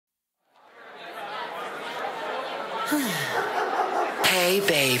Hey,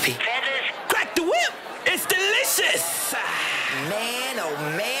 baby. Fetters. Crack the whip! It's delicious! Man, oh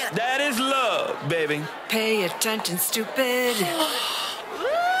man. That is love, baby. Pay attention, stupid.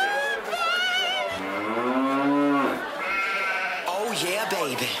 Oh yeah,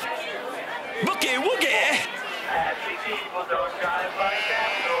 baby. Boogie woogie!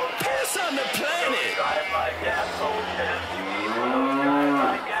 Pass on the planet!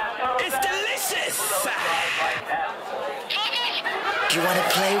 It's delicious! Do you want to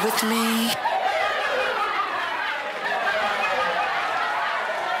play with me?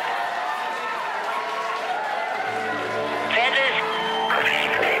 Fetters. Good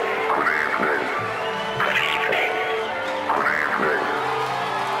evening. Good evening. Good evening.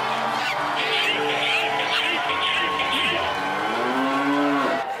 Good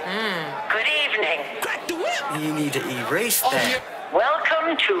evening. Good evening. Crack the whip! You need to erase that.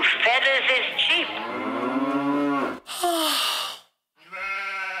 Welcome to Fetters is Cheap.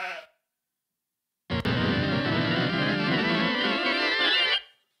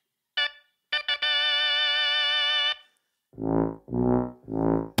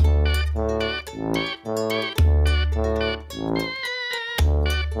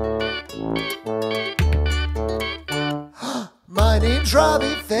 My name's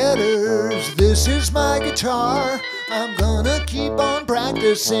Robbie Fetters, this is my guitar. I'm gonna keep on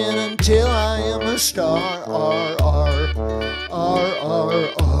practicing until I am a star. R, R, R, R,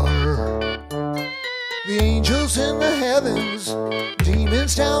 R. The angels in the heavens,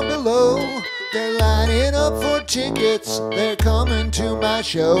 demons down below. They're lining up for tickets, they're coming to my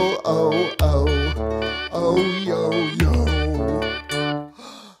show. Oh, oh, oh, yo, yo.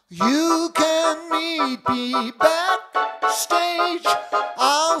 You can meet me backstage,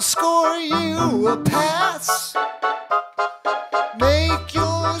 I'll score you a pass. Make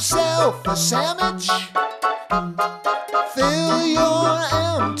yourself a sandwich, fill your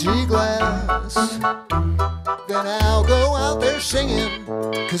empty glass. Then I'll go out there singing,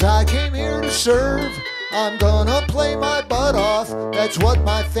 'cause I came here to serve. I'm gonna play my butt off, that's what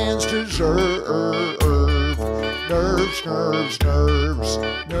my fans deserve. Nerves, nerves, nerves, nerves,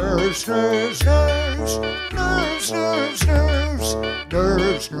 nerves, nerves, nerves, nerves, nerves,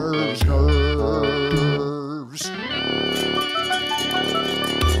 nerves, nerves, nerves.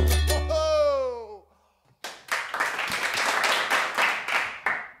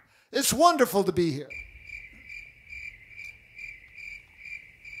 It's wonderful to be here.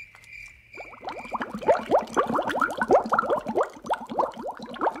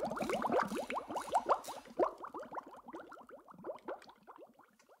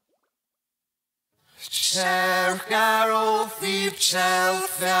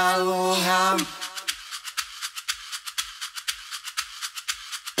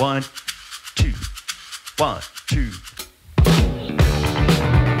 One, two, 1, 2.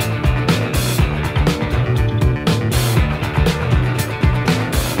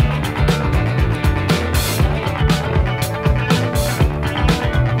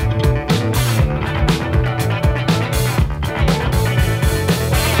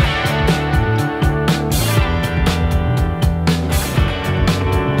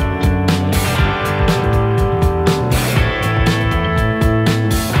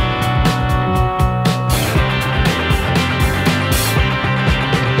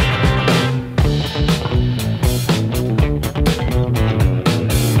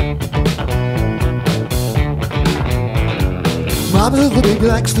 Mama's a little baby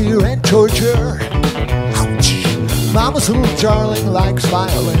likes fear and torture. Ouch. Mama's a little darling likes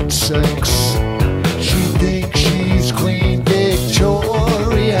violent sex. She thinks she's Queen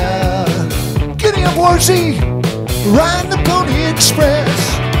Victoria. Giddy up, Warzy, riding the Pony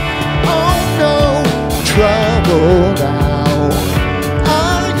Express. Oh no, trouble now.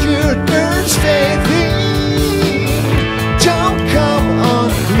 Are your nerves failing? Don't come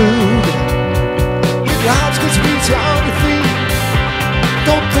unglued. Your heart's gonna beat you on your feet.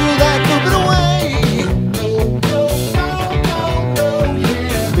 Don't throw that movement away. No,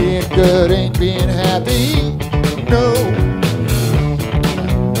 yeah. Being good ain't being happy. No.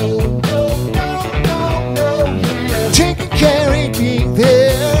 Yeah. Taking care ain't being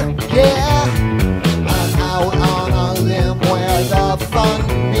there. Yeah. I'm out on a limb where the fun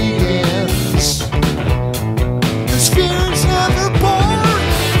begins. 'Cause fear's never boring.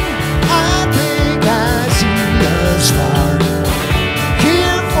 I think I see a spark.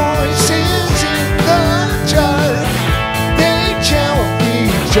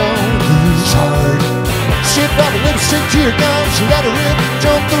 Drop a lipstick to your gums, let her rip,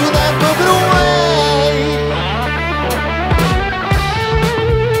 jump through that, move it away.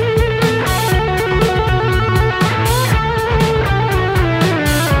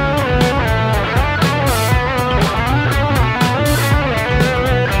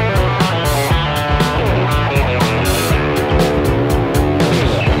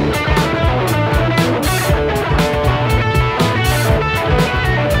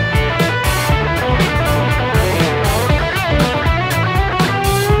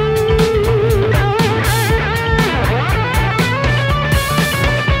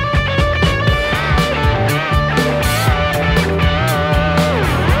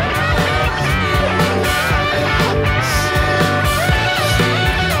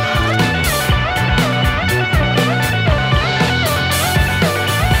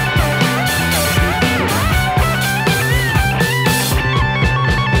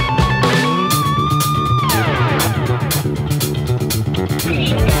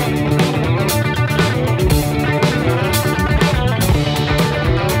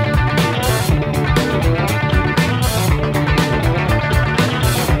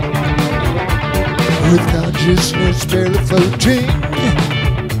 consciousness barely floating.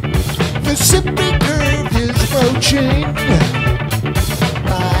 The sipping curve is approaching.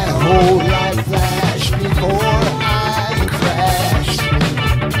 My whole life flashed before I crashed.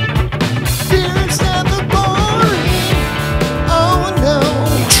 Fear is never boring. Oh no,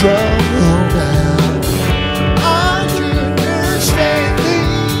 trouble now. Are you understanding?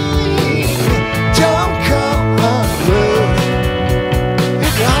 Don't come unglued.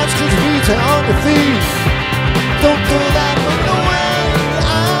 If your heart's too sweet and on your feet, don't throw that one away.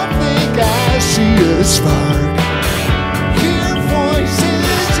 I think I see a spark. Hear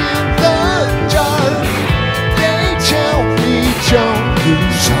voices in the dark. They tell me don't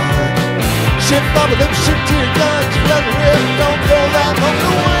lose heart. Sit up with them, sit to your guns, let it rip. Don't throw that one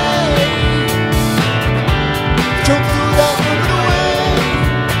away. Don't throw that one away.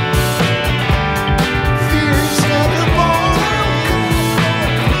 Fear is never boring.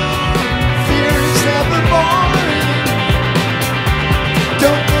 Fear is never boring.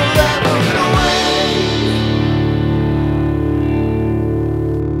 Don't throw that one away.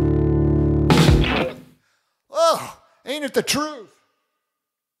 Oh, ain't it the truth?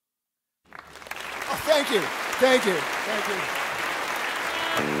 Oh, thank you, thank you, thank you.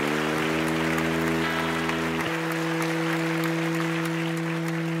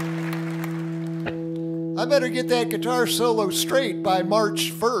 I better get that guitar solo straight by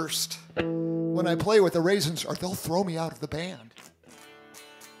March 1st when I play with the Raisins, or they'll throw me out of the band.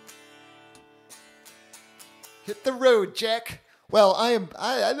 Hit the road, Jack. Well, I'm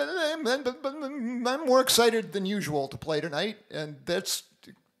more excited than usual to play tonight, and that's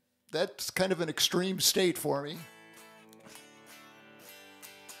kind of an extreme state for me.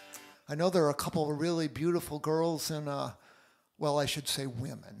 I know there are a couple of really beautiful girls and, well, I should say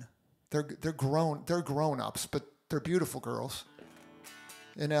women. They're grown-ups, but they're beautiful girls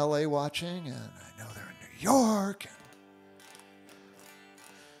in LA watching, and I know they're in New York and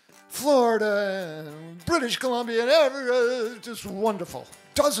Florida and British Columbia and everywhere. Just wonderful.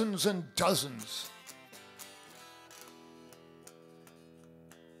 Dozens and dozens.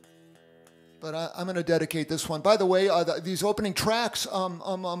 But I'm going to dedicate this one. By the way, these opening tracks,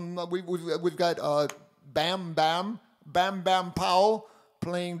 we've got Bam Bam Pow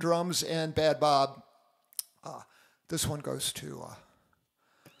playing drums and Bad Bob. This one goes to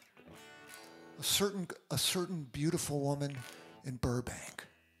a certain beautiful woman in Burbank.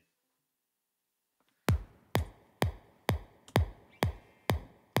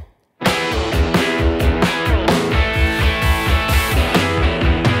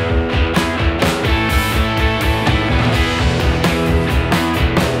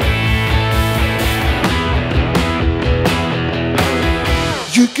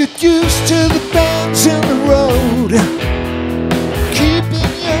 You get used to the bends in the road,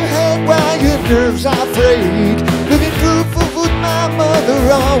 keeping your head while your nerves are frayed. Living proof of what my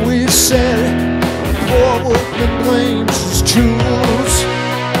mother always said: poor workman blames his tools.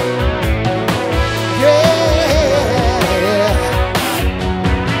 Yeah,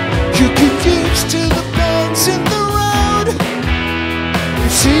 you get used to the bends in the road.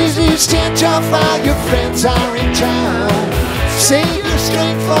 It's easy to stand off while your friends are in town. Save your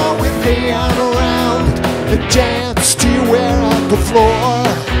strength for when they aren't around. The dance to you wear on the floor.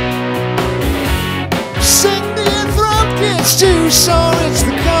 Sing the anthem gets too sore. It's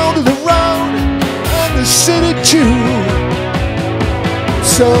the call to the road and the city too.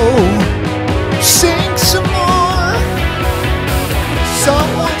 So sing some more.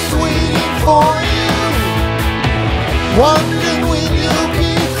 Someone's waiting for you, wondering when you'll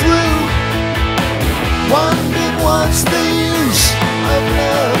be through, wondering what's the use of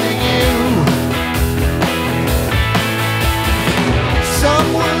loving you.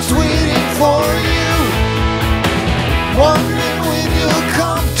 Someone's waiting for you, wondering when you'll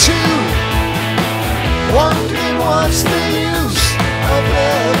come to, wondering what's the use of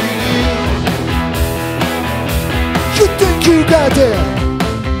loving you. You think you got that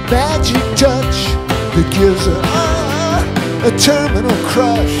magic touch that gives a terminal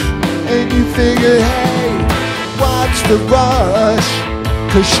crush, and you figure, hey, what's the rush?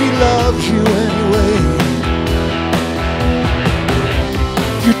 'Cause she loves you anyway.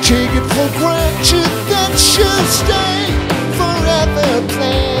 You take it for granted that she'll stay forever,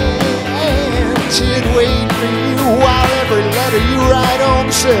 planted, wait for you while every letter you write on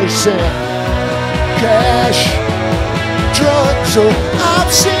says send. Cash, drugs, or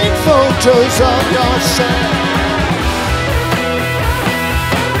I've seen photos of your son.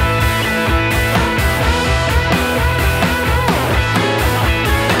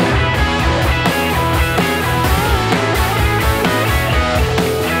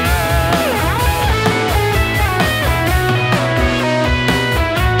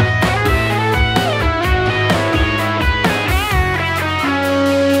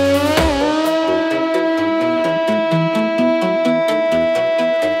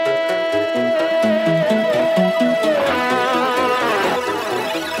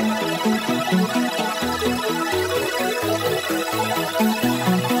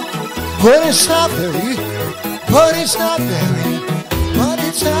 But it's not very, but it's not very, but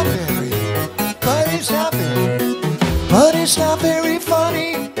it's not very, but it's not very, but it's not very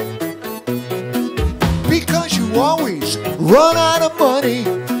funny. Because you always run out of money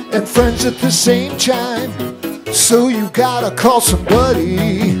and friends at the same time. So you gotta call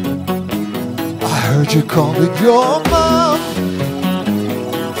somebody. I heard you calling your mom.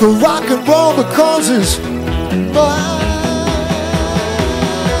 The rock and roll that causes mine.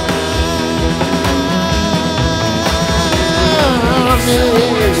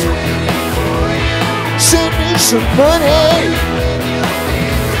 Send me some money.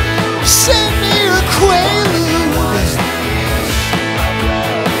 Send me a quaalude.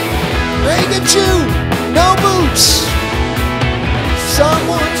 Make it you, no boots.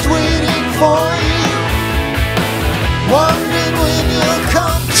 Someone's waiting for you, wondering when you'll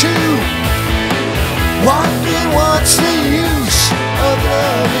come to, wondering what's the use of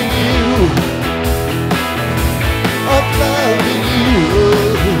loving you, of loving you,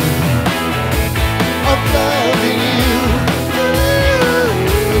 of loving you,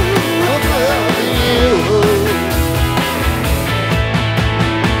 of loving you.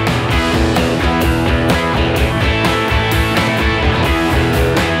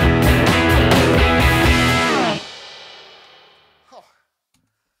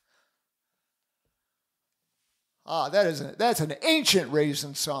 Ah, that's an ancient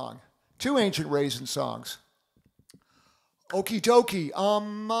Raisin song. Two ancient Raisin songs. Okie dokie.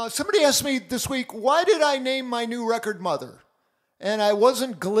 Somebody asked me this week, why did I name my new record Mother? And I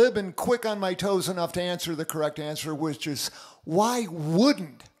wasn't glib and quick on my toes enough to answer. The correct answer was just, why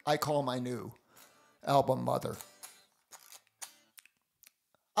wouldn't I call my new album Mother?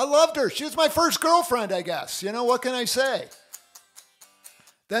 I loved her. She was my first girlfriend, I guess. You know, what can I say?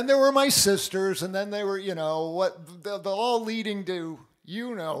 Then there were my sisters, and then they were, you know, what, they're all leading to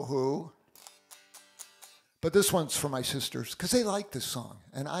you know who. But this one's for my sisters, because they like this song,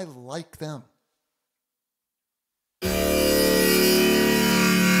 and I like them.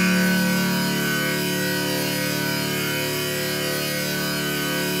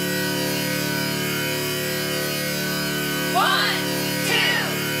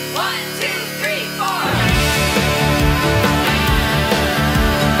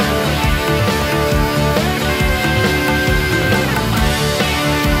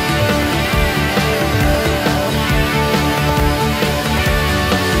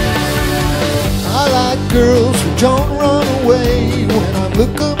 Girls who don't run away when I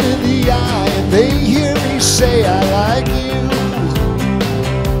look them in the eye and they hear me say I like you.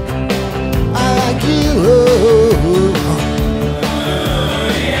 I like you.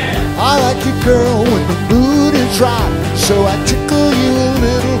 I like you, girl, when the mood is right. So I tickle you a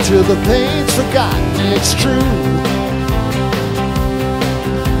little till the pain's forgotten. It's true.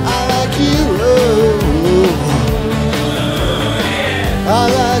 I like you. I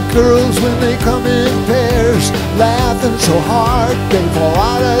like girls when they come in pairs, laughing so hard they fall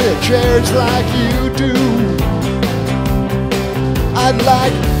out of their chairs like you do. I'd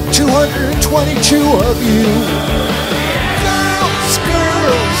like 222 of you. Girls,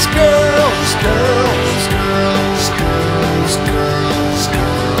 girls, girls, girls, girls, girls, girls,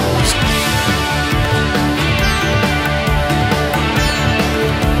 girls.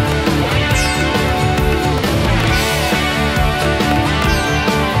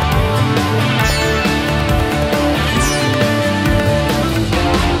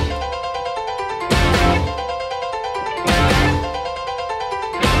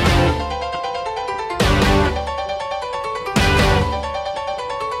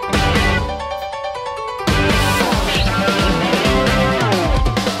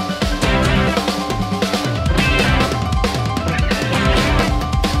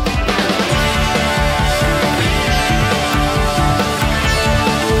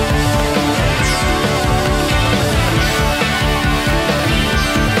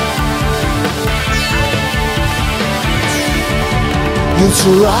 It's a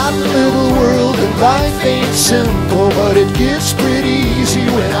rotten little world and life ain't simple, but it gets pretty easy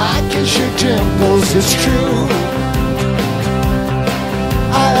when I kiss your temples. It's true.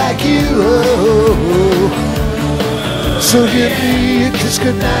 I like you. So give me a kiss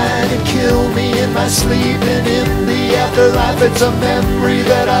goodnight and kill me in my sleep, and in the afterlife it's a memory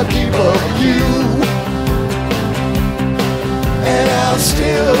that I'll keep of you. And I'll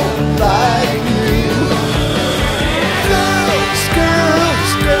still like you. Girls,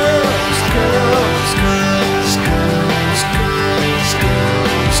 girls, girls, girls, girls, girls, girls,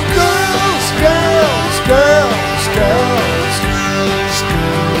 girls, girls, girls, girls, girls, girls, girls,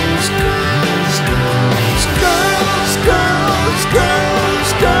 girls, girls, girls, girls,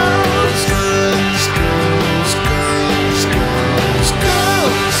 girls, girls,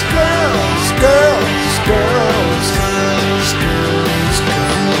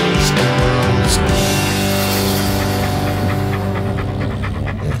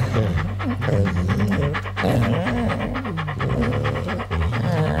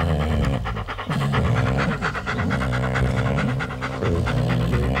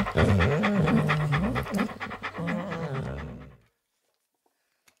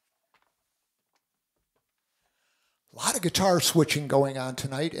 lot of guitar switching going on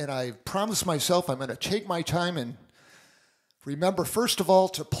tonight, and I promised myself I'm going to take my time and remember, first of all,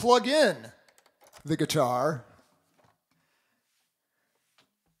 to plug in the guitar.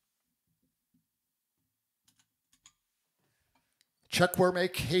 Check where my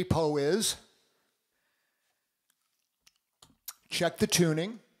capo is. Check the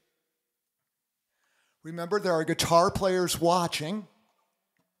tuning. Remember, there are guitar players watching.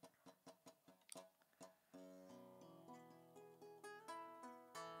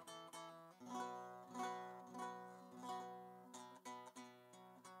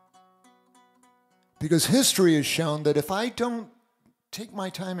 Because history has shown that if I don't take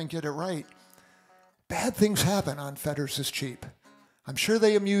my time and get it right, bad things happen on Fetters is Cheap. I'm sure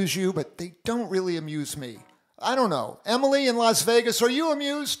they amuse you, but they don't really amuse me. I don't know. Emily in Las Vegas, are you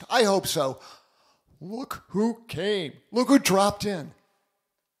amused? I hope so. Look who came. Look who dropped in.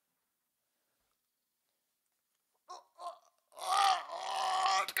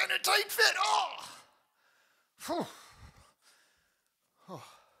 It's kind of tight fit. Oh.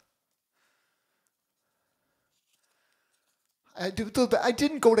 I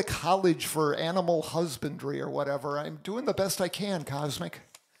didn't go to college for animal husbandry or whatever. I'm doing the best I can, Cosmic.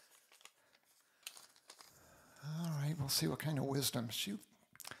 All right, we'll see what kind of wisdom.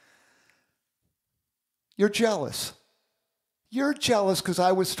 You're jealous. You're jealous because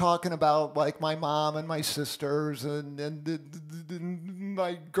I was talking about like my mom and my sisters and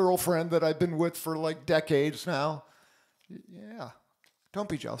my girlfriend that I've been with for like decades now. Yeah, don't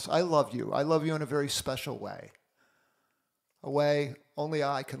be jealous. I love you. I love you in a very special way. A way only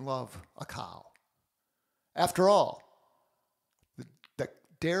I can love a cow. After all, the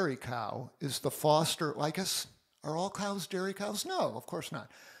dairy cow is the foster. I guess, are all cows dairy cows? No, of course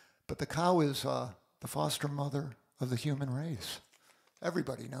not. But the cow is the foster mother of the human race.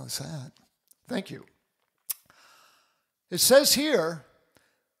 Everybody knows that. Thank you. It says here,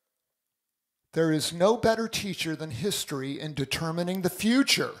 there is no better teacher than history in determining the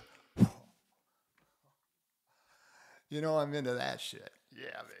future. You know I'm into that shit.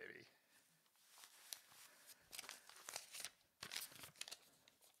 Yeah, baby.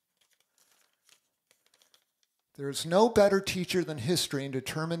 There is no better teacher than history in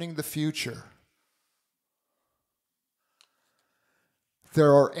determining the future.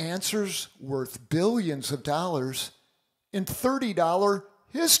 There are answers worth billions of dollars in $30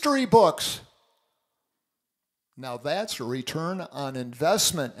 history books. Now that's a return on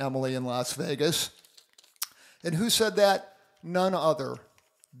investment, Emily in Las Vegas. And who said that? None other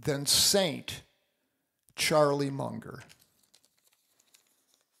than Saint Charlie Munger.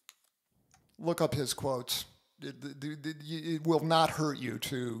 Look up his quotes. It will not hurt you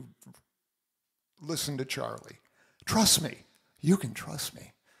to listen to Charlie. Trust me. You can trust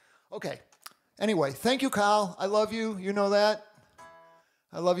me. Okay. Anyway, thank you, Kyle. I love you. You know that.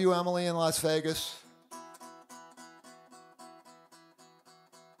 I love you, Emily in Las Vegas.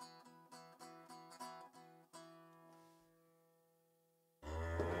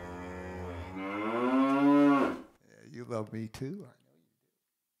 You love me too.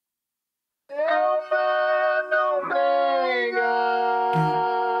 I know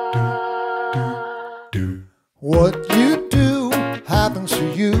you do. What you do happens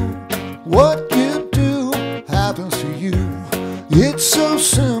to you. What you do happens to you. It's so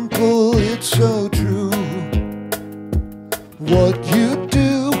simple, it's so true. What you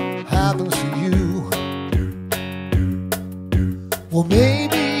do happens to you. Well,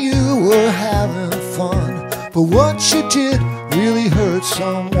 maybe you were having fun, but what you did really hurt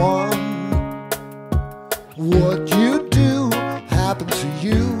someone. What you do happens to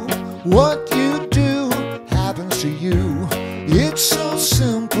you. What you do happens to you. It's so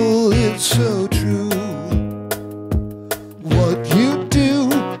simple, it's so true. What you do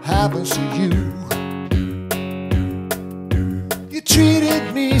happens to you. You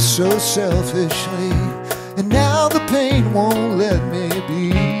treated me so selfishly, and now the pain won't let me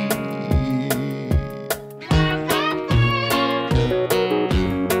be.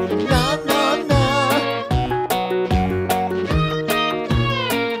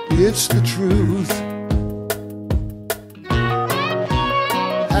 It's the truth.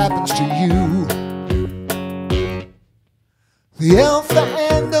 Happens to you. The Alpha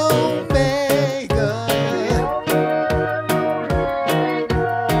and Omega.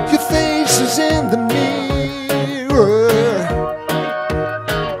 Your face is in the mirror.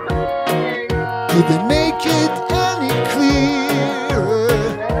 Could they make it any clearer?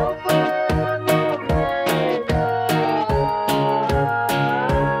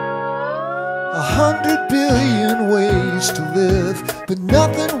 $100 billion ways to live, but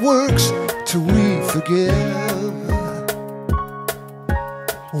nothing works till we forgive.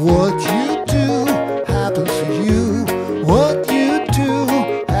 What you do happens to you. What you do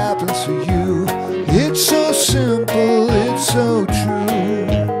happens to you. It's so simple, it's so true.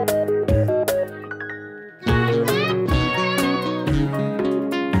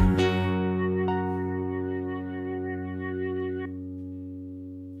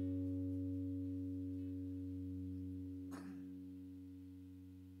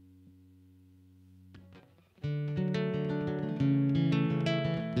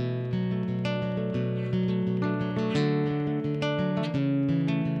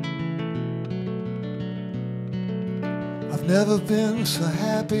 I've never been so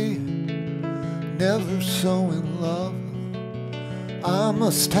happy, never so in love. I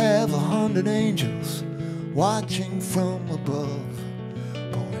must have 100 angels watching from above.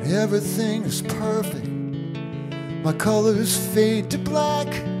 But when everything is perfect, my colors fade to black,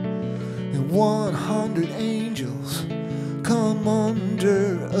 and 100 angels come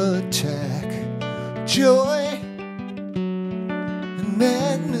under attack. Joy and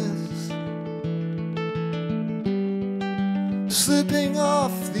madness slipping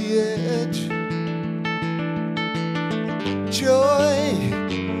off the edge. Joy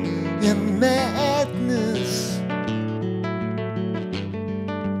and madness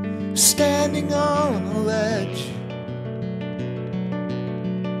standing on a ledge.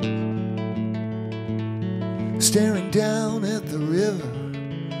 Staring down at the river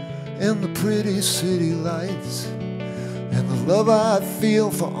and the pretty city lights, and the love I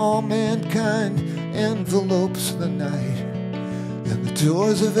feel for all mankind envelopes the night. And the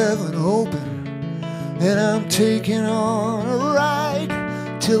doors of heaven open, and I'm taking on a ride,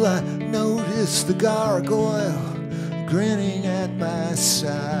 till I notice the gargoyle grinning at my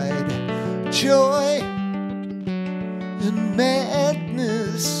side. Joy and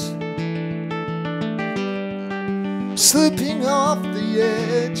madness slipping off the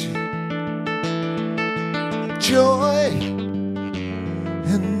edge. Joy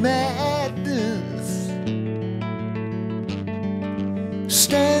and madness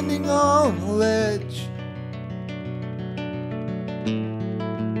standing on a ledge.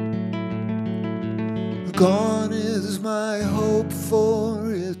 Gone is my hope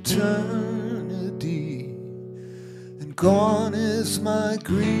for eternity, and gone is my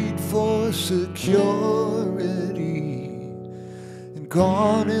greed for security, and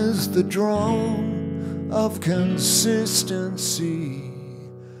gone is the drone of consistency.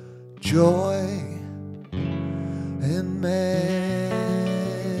 Joy and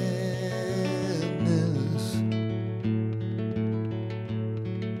madness.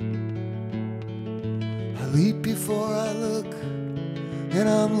 I leap before I look, and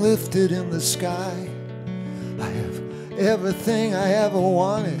I'm lifted in the sky. I have everything I ever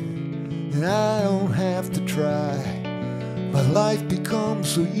wanted, and I don't have to try. My life becomes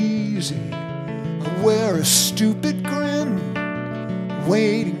so easy. I wear a stupid grin,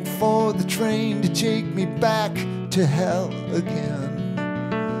 waiting for the train to take me back to hell again.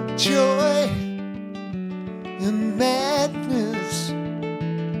 Joy and madness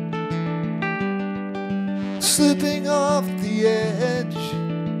slipping off the edge.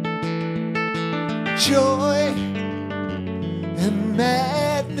 Joy and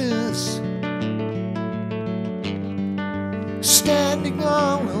madness standing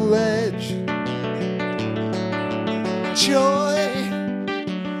on a ledge. Joy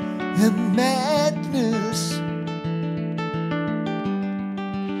and madness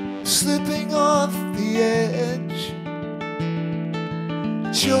slipping off the edge.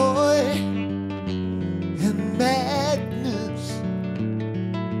 Joy and madness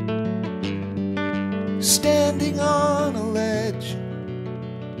standing on a ledge.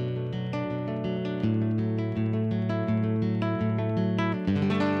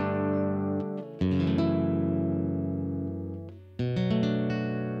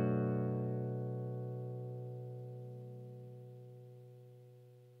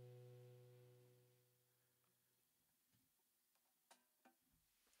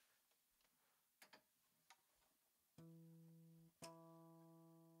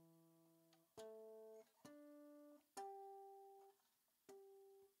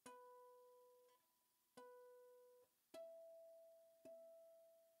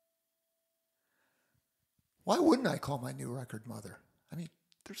 Why wouldn't I call my new record Mother? I mean,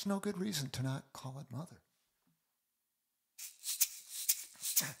 there's no good reason to not call it Mother.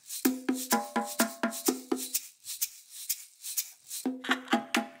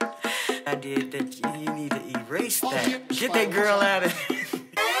 Idea that you need to erase that. Get that girl out of here.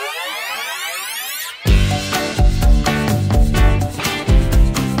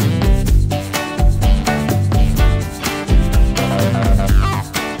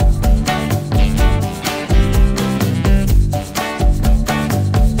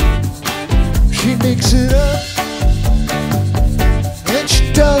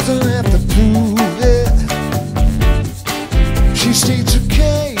 doesn't have to prove it. She states her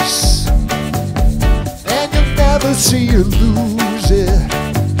case, and you'll never see her lose it.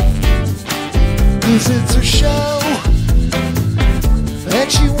 'Cause it's a show,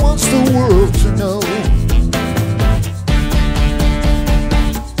 and she wants the world to know.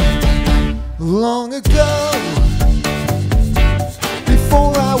 Long ago,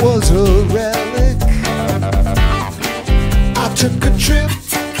 before I was a relic, I took a trip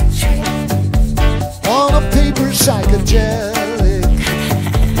on a paper psychedelic.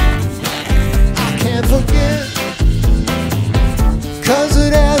 I can't forget, 'cause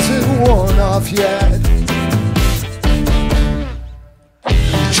it hasn't worn off yet.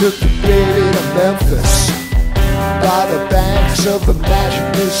 We took the baby to Memphis, by the banks of the magic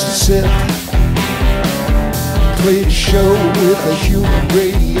Mississippi. Played a show with a human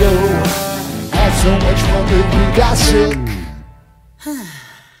radio. Had so much fun that we got sick.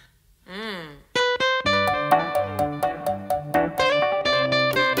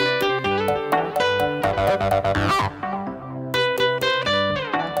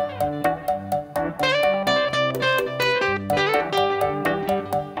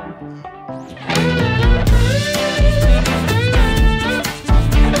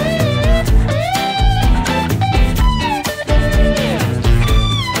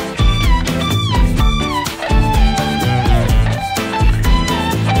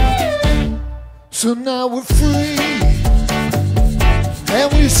 So now we're free,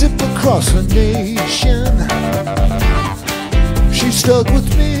 and we zip across the nation. She stuck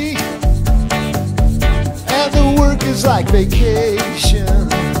with me, and the work is like vacation.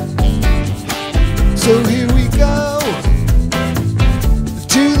 So here we go,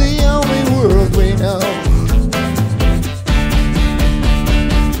 to the only world we know.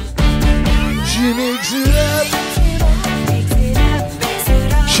 She makes it up,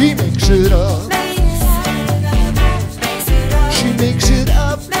 she makes it up. She makes it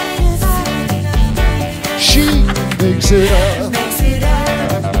up. She makes it up.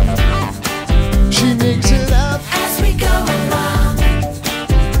 She makes it up. As we go along.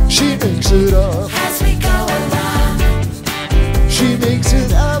 She makes it up. As we go along. She makes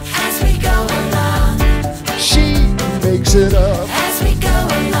it up. As we go along. She makes it up. As we go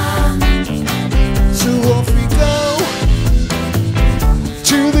along. So off we go,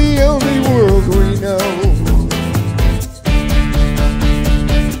 to the only world we know.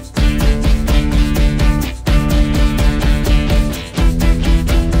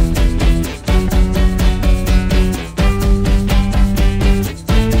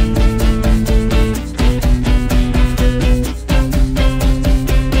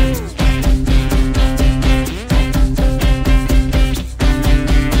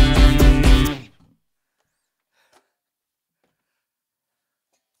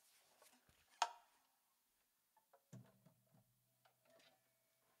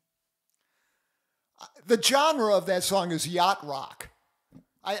 The genre of that song is yacht rock.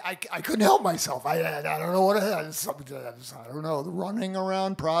 I couldn't help myself. I don't know what it is. I don't know. Running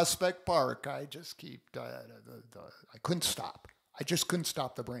around Prospect Park. I just keep. I couldn't stop. I just couldn't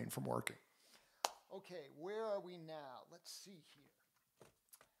stop the brain from working. Okay, where are we now? Let's see here.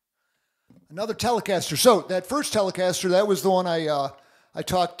 Another Telecaster. So that first Telecaster, that was the one I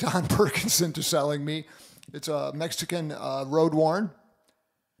talked Don Perkins into selling me. It's a Mexican road worn.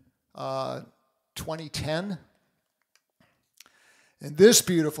 2010. And this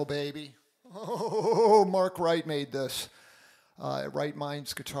beautiful baby, oh, Mark Wright made this. Wright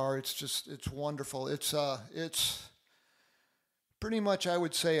Minds guitar. It's wonderful. It's pretty much, I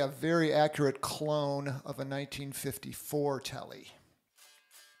would say, a very accurate clone of a 1954 Tele. It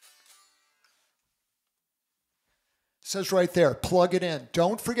says right there, plug it in.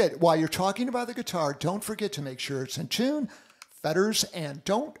 Don't forget, while you're talking about the guitar, don't forget to make sure it's in tune, Fetters, and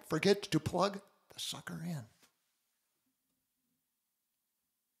don't forget to plug the sucker in.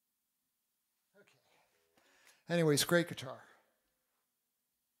 Okay. Anyways, great guitar.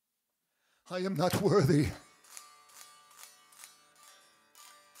 I am not worthy.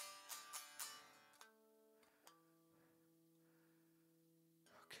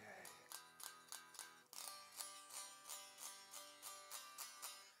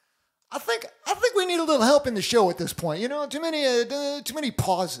 I think we need a little help in the show at this point. You know, too many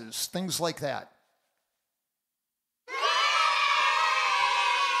pauses, things like that.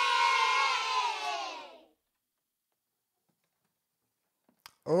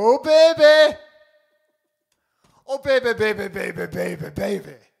 Oh baby, oh baby, baby, baby, baby,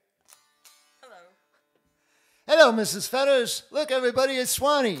 baby. Hello, Mrs. Fetters. Look, everybody, it's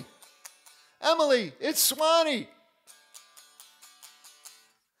Swanee. Emily, it's Swanee.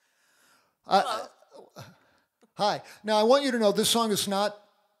 Hi. Now, I want you to know this song is not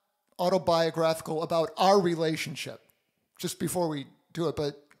autobiographical about our relationship, just before we do it,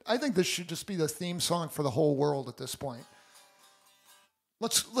 but I think this should just be the theme song for the whole world at this point.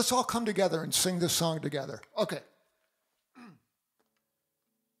 Let's all come together and sing this song together. Okay.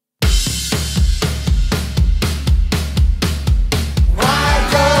 Why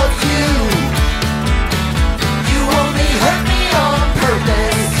love you? You only hurt me on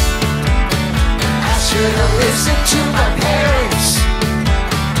purpose. I should have listened to my parents.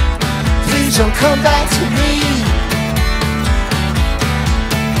 Please don't come back to me.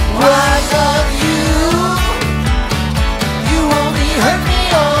 Why love you? You only hurt me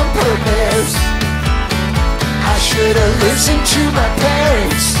on purpose. I should have listened to my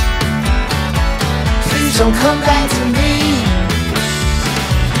parents. Please don't come back to me.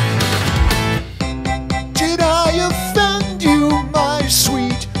 Did I offend you, my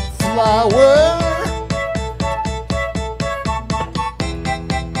sweet flower?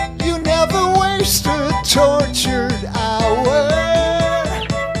 You never waste a tortured hour.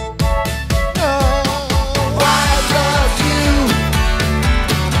 Why love you?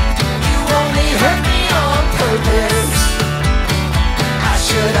 You only hurt me on purpose. I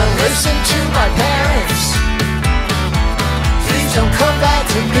should have listened to my parents. Please don't come back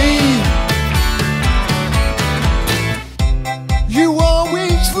to me. You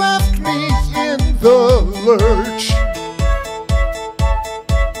always left me in the lurch.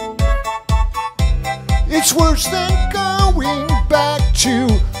 It's worse than going back to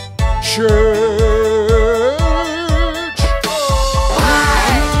church.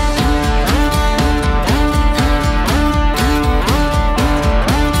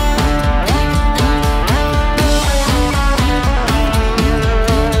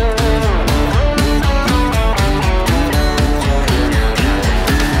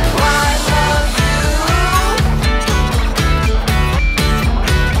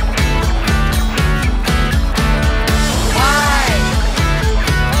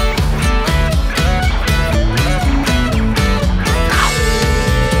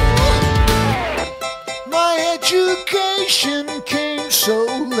 My education came so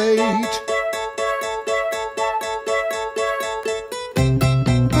late,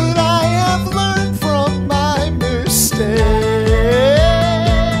 but I have learned from my mistake.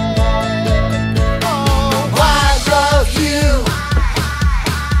 Oh, Why love you?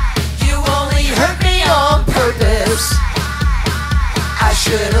 You only hurt me on purpose. I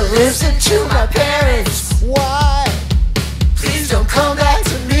should have listened to my parents. why? Please don't come back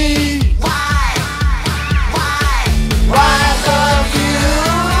to me. Why love you?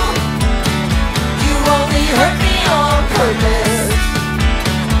 You only hurt me on purpose.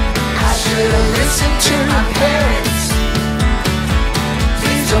 I should have listened to my parents.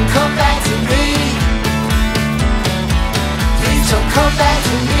 Please don't come back to me. Please don't come back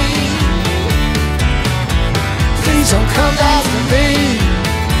to me. Please don't come back to me.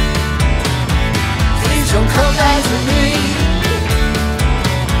 Please don't come back to me.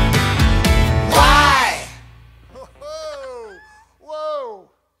 Why? Whoa! Whoa!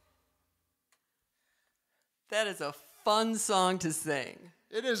 That is a fun song to sing.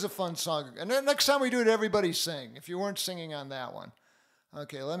 It is a fun song. And then next time we do it, everybody sing, if you weren't singing on that one.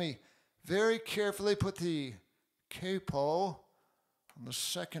 Okay, let me very carefully put the capo on the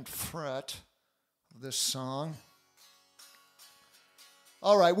second fret of this song.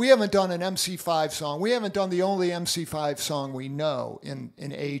 All right, we haven't done an MC5 song. We haven't done the only MC5 song we know in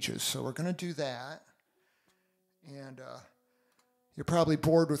ages, so we're going to do that. And you're probably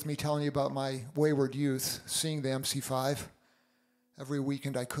bored with me telling you about my wayward youth, seeing the MC5 every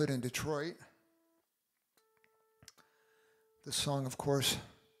weekend I could in Detroit. This song, of course,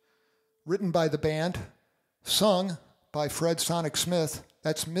 written by the band, sung by Fred Sonic Smith.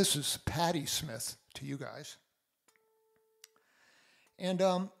 That's Mrs. Patti Smith to you guys. And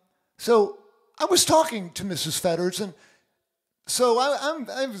so I was talking to Mrs. Fetters, and so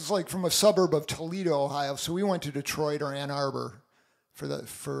I was like from a suburb of Toledo, Ohio, so we went to Detroit or Ann Arbor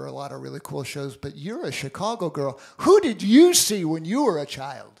for a lot of really cool shows. But you're a Chicago girl. Who did you see when you were a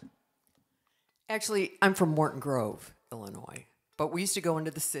child? Actually, I'm from Morton Grove, Illinois. But we used to go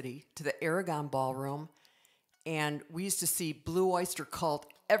into the city, to the Aragon Ballroom, and we used to see Blue Oyster Cult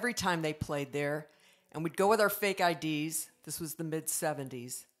every time they played there. And we'd go with our fake IDs, this was the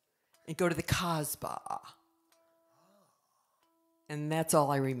mid-'70s, and go to the Casbah. And that's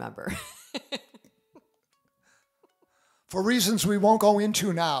all I remember. For reasons we won't go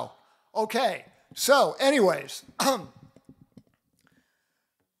into now. Okay, so anyways, I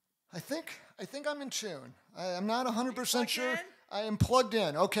think I'm in tune. I'm not 100% sure. I am plugged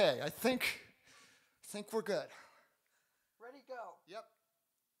in. Okay, I think we're good. Ready, go. Yep.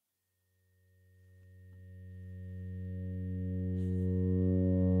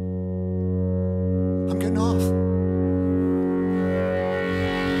 I'm getting off.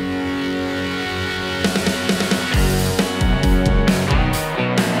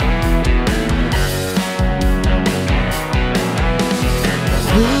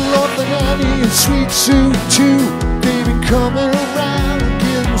 Little off the nanny and sweet suit too. Baby coming around and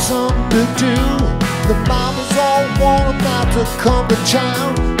getting something to do. The mamas all want them out to come to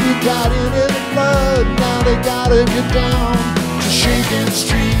town. You got into the blood, now they gotta get down to Shakin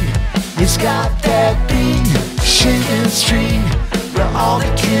Street. It's got that beat, Shakin Street, where all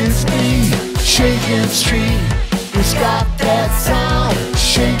the kids meet. Shakin Street, it's got that sound.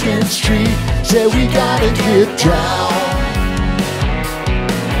 Shakin Street, say we gotta get down.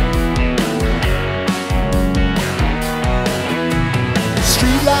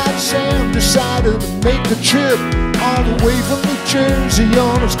 Streetlight Sam decided to make the trip all the way from New Jersey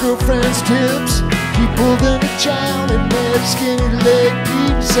on his girlfriend's tips. He pulled into town and met Skinny Leg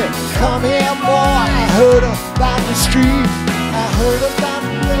Pete and said, come here boy, I heard about the street. I heard about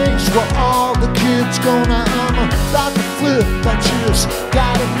the place where all the kids gonna hammer about the flip. I just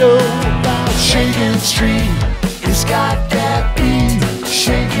gotta know about Shakin Street. It's got that beat,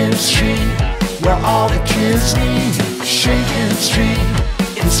 Shakin Street, where all the kids meet. Shakin Street,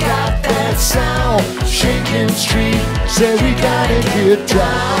 it's got that sound. Shakin Street, say we gotta get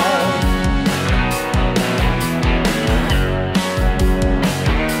down.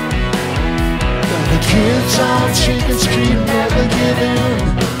 The kids on Shakin Street never give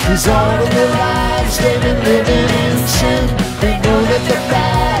in, 'cause all of their lives they've been living in sin. They know that they're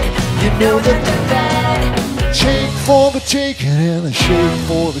bad, you know that they're bad. Shake for the taking and a shake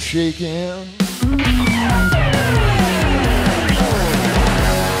for the shaking.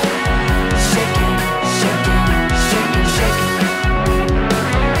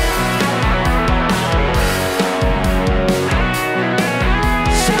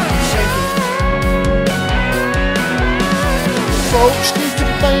 Folks keep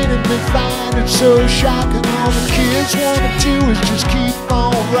complaining, they find it so shocking. All the kids wanna do is just keep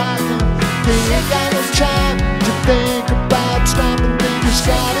on rocking. They ain't got no time to think about stopping. They just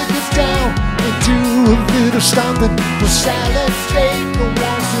gotta get down and do a little stomping. The salad fake, the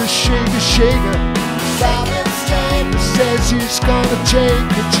ones that shake a shaker. Robin Sanders says he's gonna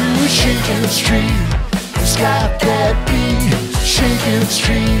take her to Shakin Street. It's got that beat, Shakin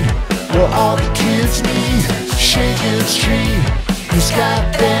Street, where all the kids meet. Shakin Street, it's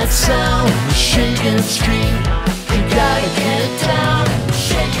got that sound. Shakin Street, you gotta get down.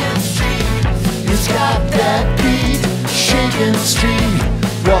 Shakin Street, it's got that beat. Shakin Street,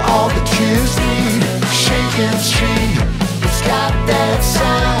 where all the kids meet. Shakin Street, it's got that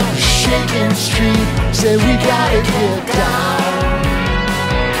sound. Shakin Street, say we gotta get down.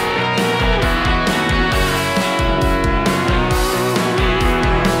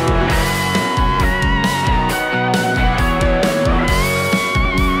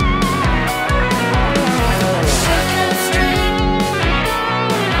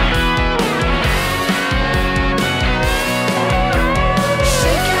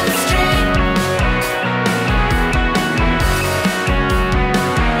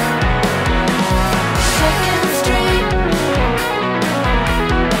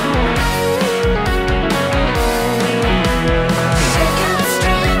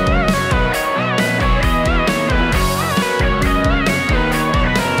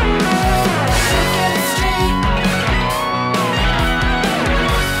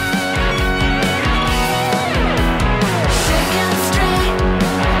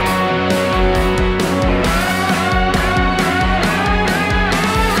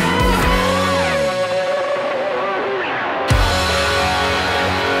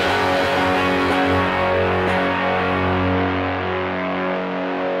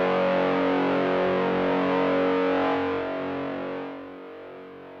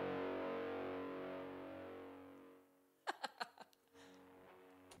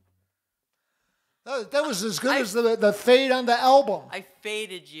 That was as good as the fade on the album. I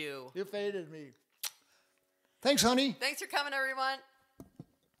faded you. You faded me. Thanks, honey. Thanks for coming, everyone.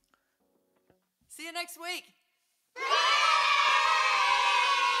 See you next week.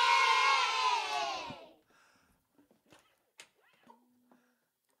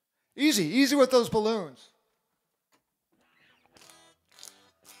 Easy with those balloons.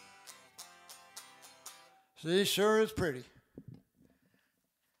 See, sure is pretty.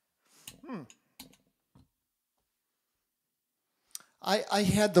 I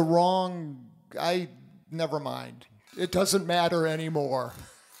had the wrong, never mind. It doesn't matter anymore.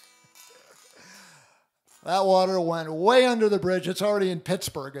 That water went way under the bridge. It's already in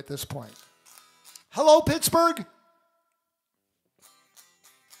Pittsburgh at this point. Hello, Pittsburgh.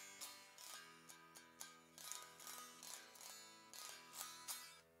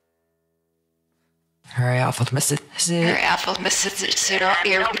 Hurry off with Mississippi. Hurry off with Mississippi. Sit up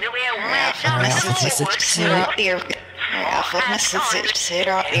here. Hurry off with Mississippi. Sit up here. Hurry off with Mississippi. Sit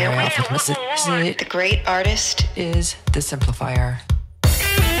up here. Hurry off with Mississippi. The great artist is the simplifier.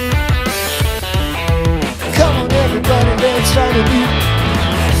 Come on, everybody, let's start a new.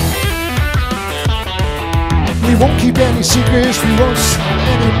 We won't keep any secrets, we won't sell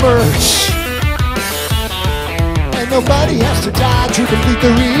any merch. And nobody has to die to complete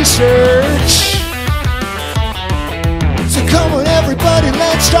the research. So come on, everybody,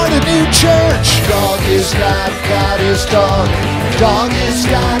 let's start a new church. Dog is God, God is dog. Dog is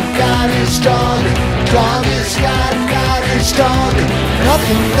God, God is dog. Dog is God, God is dog.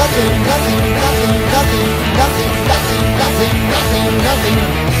 Nothing, nothing, nothing, nothing, nothing, nothing, nothing, nothing, nothing, nothing.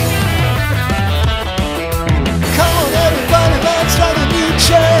 Come on, everybody, let's start a new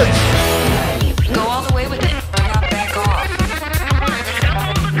church. Go all the way with it. Do not back off.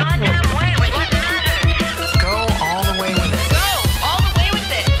 Go all the way with it. Go all the way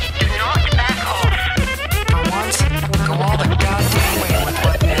with it. Do not back off. For once, go all the goddamn way with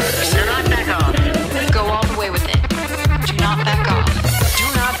what matters. Do not back off. Go all the way with it. Do not back off. Do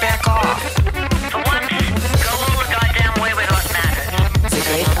not back off. For once, go all the goddamn way with what matters. The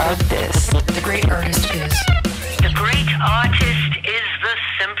great artist. The great artist is The great artist is the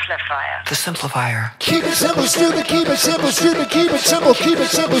simplifier. the simplifier. Keep it simple, stupid, keep it simple, stupid, keep it simple, keep it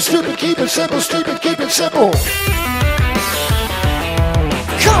simple, stupid, keep it simple, stupid, keep it simple.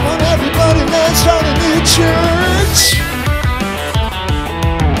 Come on, everybody, let's start a new church.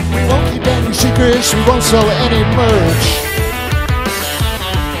 We won't keep any secrets, we won't sell any merch.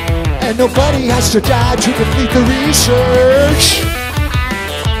 And nobody has to die to complete the research.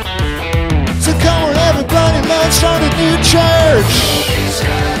 So come on, everybody, let's start a new church.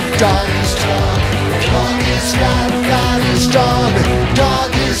 Dog is dog, dog is God, God is dog. Dog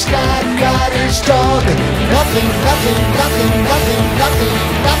is God, God is dog. Nothing, nothing, nothing, nothing, nothing,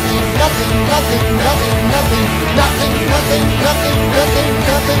 nothing, nothing, nothing, nothing, nothing, nothing, nothing, nothing, nothing,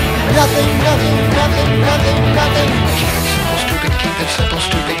 nothing, nothing, nothing, nothing, nothing, nothing. Keep it simple,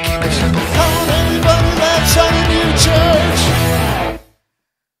 stupid, keep it simple. Come on, everybody, let's start a new church.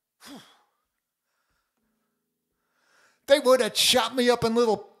 They would have chopped me up in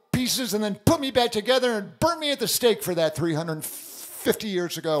little pieces and then put me back together and burnt me at the stake for that 350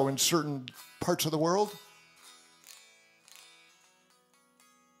 years ago in certain parts of the world.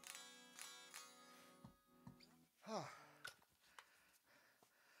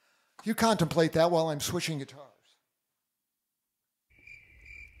 You contemplate that while I'm switching guitars.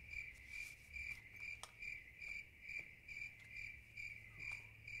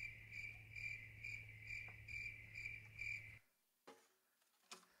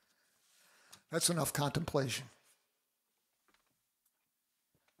 That's enough contemplation.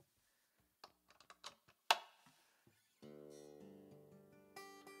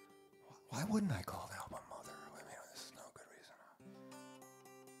 Why wouldn't I call the album Mother? I mean, this is no good reason.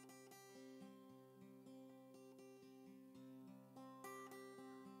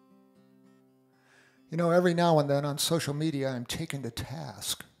 You know, every now and then on social media, I'm taken to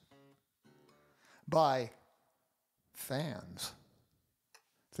task by fans.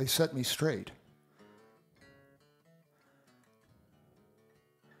 They set me straight.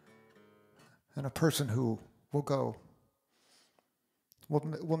 And a person who will go,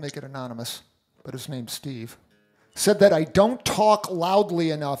 we'll make it anonymous, but his name's Steve, said that I don't talk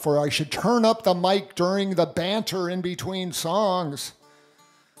loudly enough or I should turn up the mic during the banter in between songs.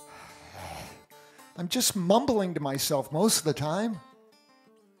 I'm just mumbling to myself most of the time.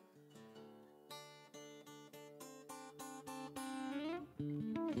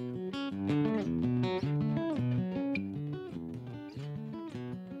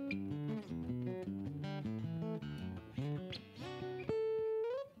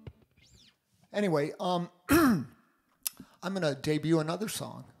 Anyway, I'm going to debut another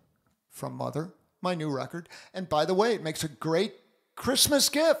song from Mother, my new record. And by the way, it makes a great Christmas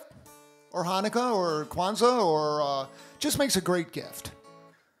gift, or Hanukkah, or Kwanzaa, or just makes a great gift.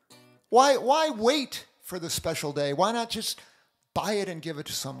 Why wait for the special day? Why not just buy it and give it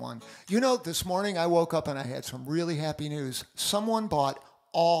to someone? You know, this morning I woke up and I had some really happy news. Someone bought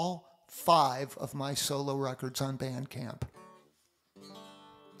all 5 of my solo records on Bandcamp.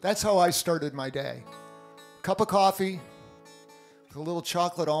 That's how I started my day. Cup of coffee with a little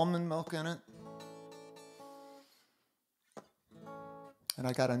chocolate almond milk in it. and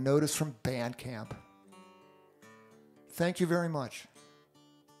I got a notice from Bandcamp. Thank you very much.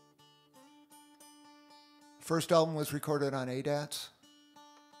 First album was recorded on ADATs.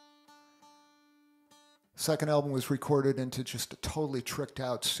 Second album was recorded into just a totally tricked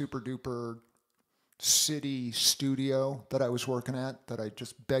out, super duper city studio that I was working at, that I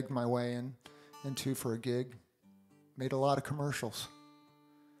just begged my way into for a gig. Made a lot of commercials.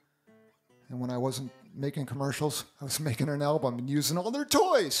 And when I wasn't making commercials, I was making an album and using all their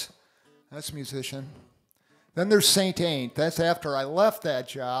toys. That's a musician. Then there's Saint Ain't. That's after I left that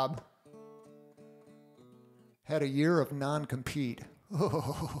job. Had a year of non-compete.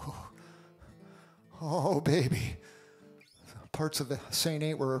 Oh, baby. Parts of the Saint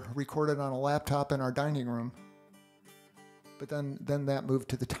Ain't were recorded on a laptop in our dining room. But then that moved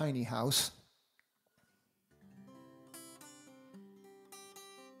to the tiny house.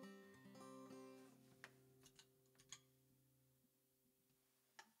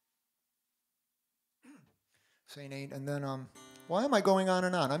 Saint Ain't, and then, why am I going on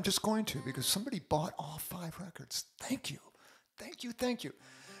and on? I'm just going to, because somebody bought all 5 records. Thank you. Thank you, thank you.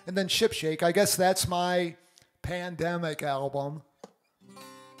 And then Ship Shake, I guess that's my pandemic album.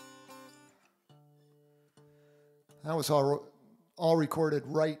 That was all recorded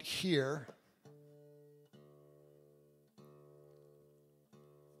right here.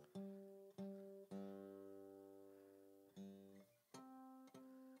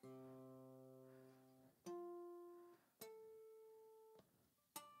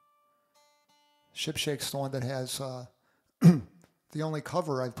 Ship Shake's the one that has the only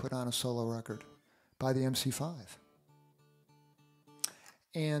cover I've put on a solo record by the MC5.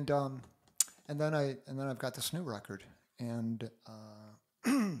 And then I've got this new record, and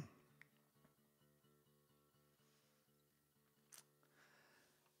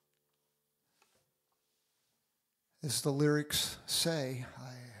as the lyrics say,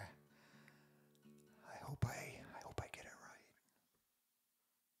 I hope I get it right.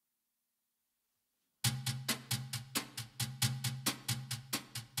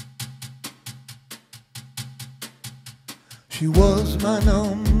 She was my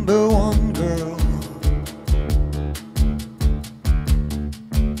number one girl.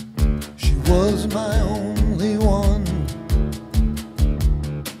 She was my only one.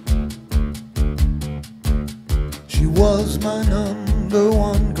 She was my number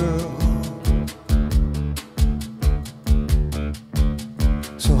one girl.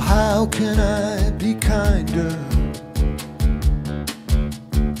 So how can I be kinder?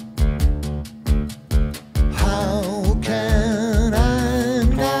 How can I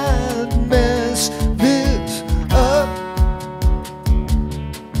not mess this up?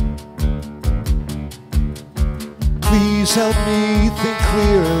 Please help me think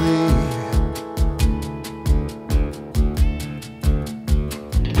clearly.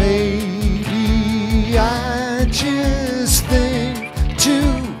 Maybe I just think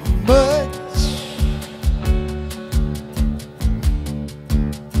too much.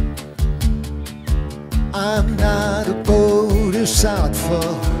 I'm not a bodhisattva.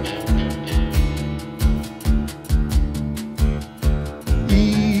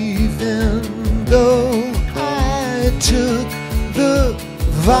 Even though I took the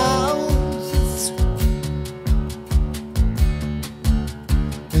vows,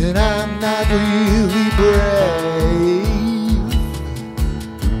 and I'm not really brave.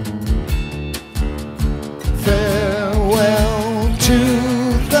 Farewell to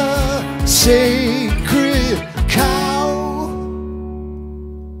the sacred cow.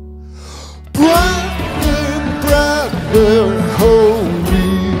 Brother, brother, holy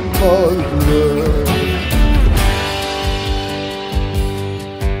mother.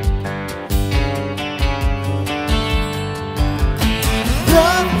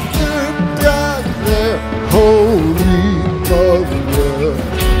 Brother, brother, holy mother.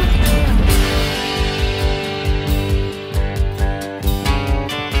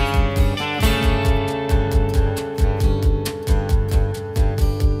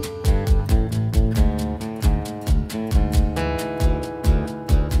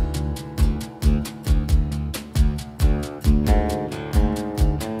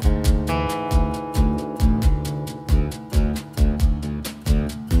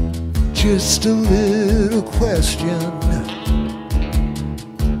 Just a little question.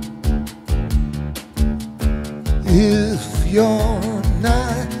 If you're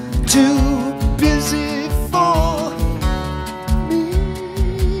not too busy for me,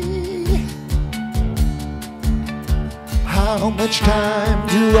 how much time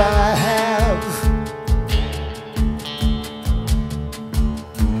do I have?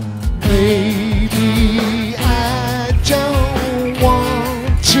 Maybe I don't want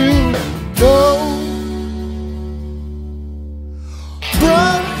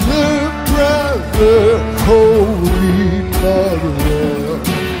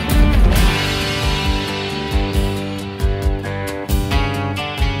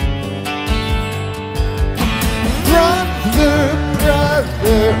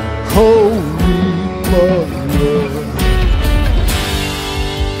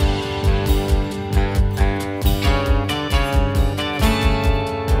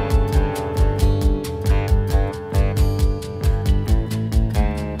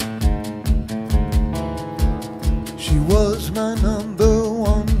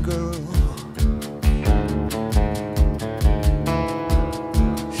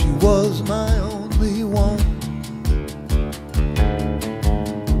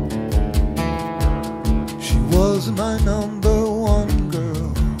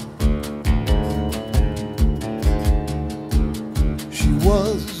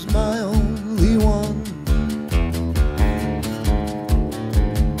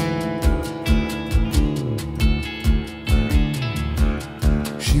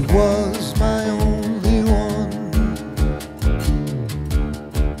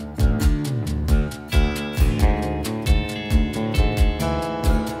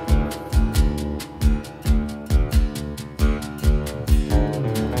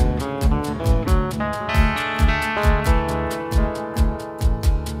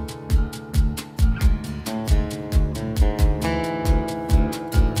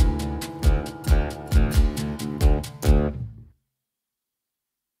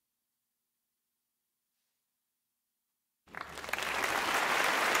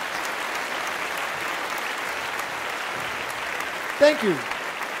Thank you.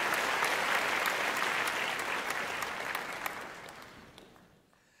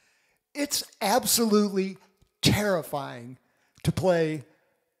 It's absolutely terrifying to play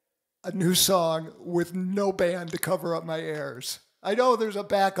a new song with no band to cover up my airs. I know there's a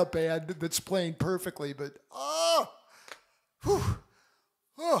backup band that's playing perfectly, but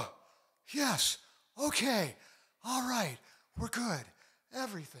yes, okay, all right, we're good,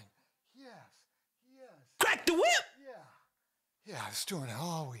 everything, yes. Crack the whip. Yeah, I was doing it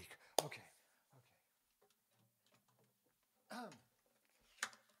all week. Okay.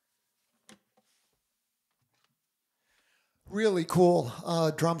 Really cool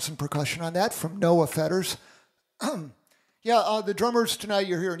drums and percussion on that from Rob Fetters. The drummers tonight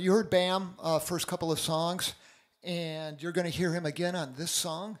you're hearing. You heard Bam first couple of songs, and you're going to hear him again on this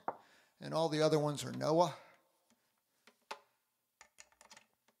song, and all the other ones are Noah.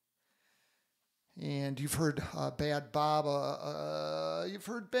 And you've heard Bad Bob. You've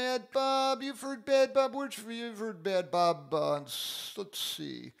heard Bad Bob. You've heard Bad Bob. You've heard Bad Bob. Let's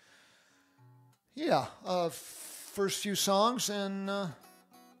see. Yeah, first few songs, and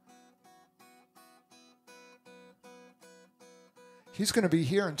he's going to be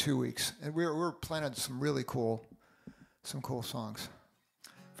here in 2 weeks, and we're planning some really cool songs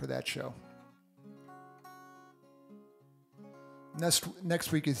for that show.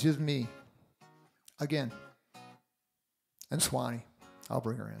 Next week is just me again, and Swanee. I'll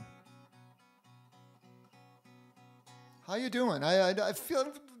bring her in. How you doing? I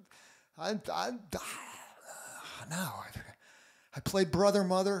feel now I played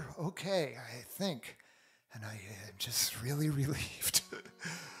Brothermother. Okay, I think, and I am just really relieved.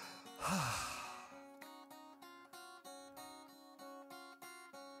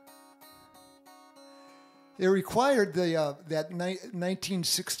 It required that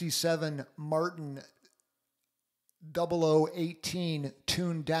 1967 Martin 0018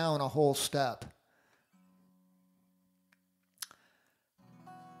 tuned down a whole step.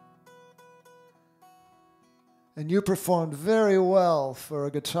 And you performed very well for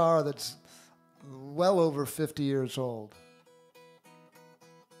a guitar that's well over 50 years old.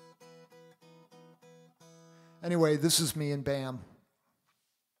 Anyway, this is me and Bam.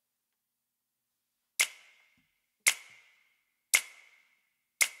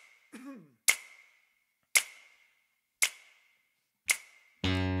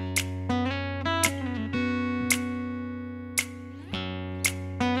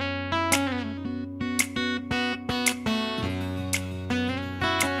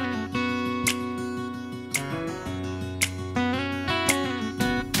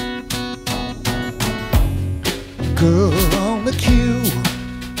 Girl on the queue,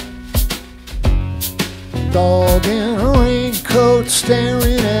 dog in a raincoat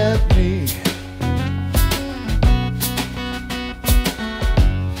staring at me.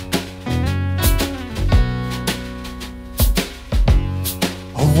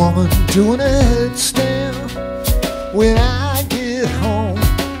 A woman doing a headstand when I get home.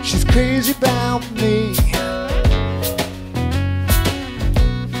 She's crazy about me.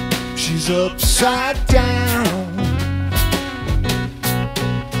 She's upside down.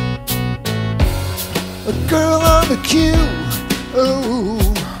 A girl on the queue, oh,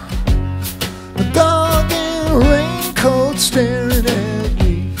 a dog in a raincoat staring at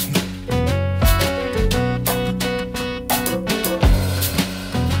me.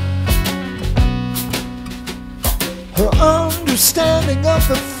 Her understanding of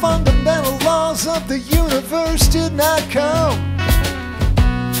the fundamental laws of the universe did not come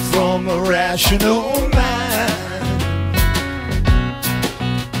from a rational mind.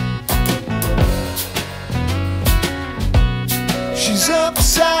 She's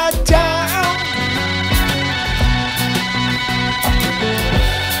upside down.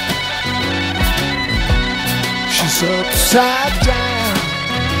 She's upside down.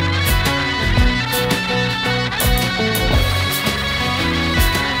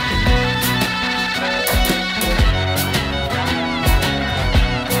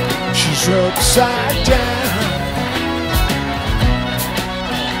 She's upside down.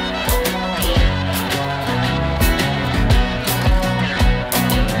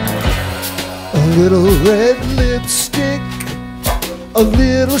 A little red lipstick, a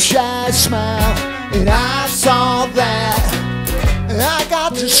little shy smile, and I saw that, and I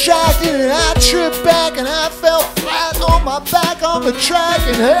got distracted, and I tripped back, and I fell flat on my back on the track,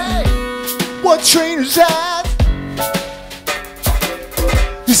 and hey, what train is that?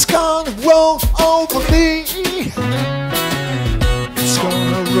 It's gonna roll over me. It's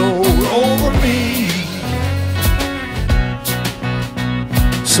gonna roll over me.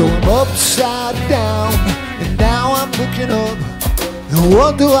 So I'm upside down, and now I'm looking up. And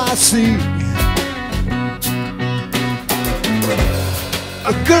what do I see?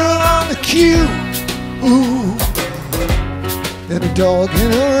 A girl on the queue, ooh, and a dog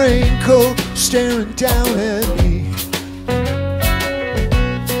in a raincoat staring down at me.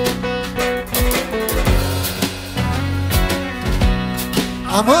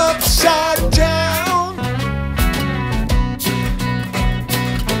 I'm upside down.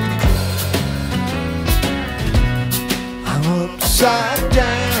 I'm upside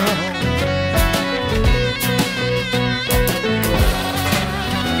down.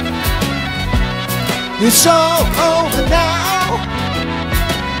 It's all over now.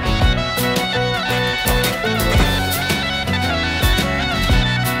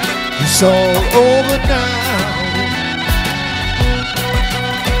 It's all over now.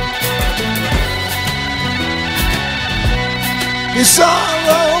 It's all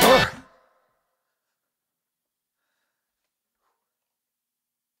over.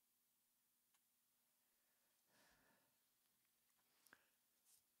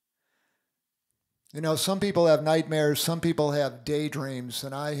 You know, some people have nightmares, some people have daydreams,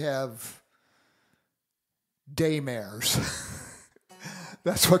 and I have daymares.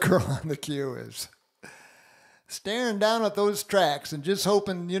 That's what Girl on the Queue is. Staring down at those tracks and just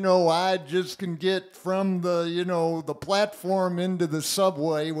hoping, you know, I just can get from the, you know, the platform into the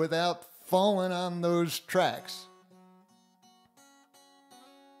subway without falling on those tracks.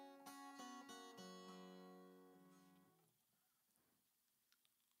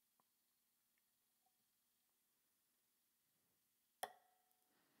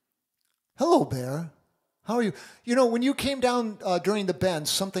 Hello, Bear. How are you? You know, when you came down during the bend,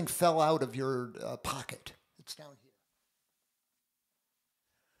 something fell out of your pocket. It's down here.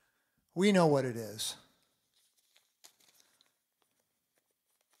 We know what it is.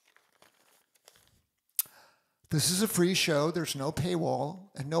 This is a free show. There's no paywall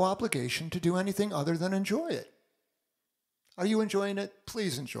and no obligation to do anything other than enjoy it. Are you enjoying it?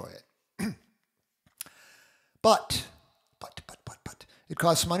 Please enjoy it. But. It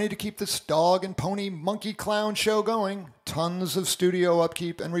costs money to keep this dog and pony monkey clown show going. Tons of studio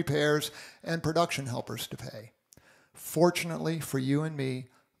upkeep and repairs and production helpers to pay. Fortunately for you and me,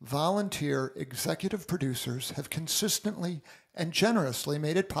 volunteer executive producers have consistently and generously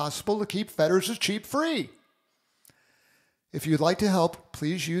made it possible to keep Fetters is Cheap free. If you'd like to help,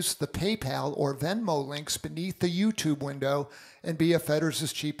 please use the PayPal or Venmo links beneath the YouTube window and be a Fetters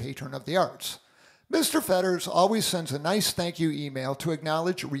is Cheap patron of the arts. Mr. Fetters always sends a nice thank you email to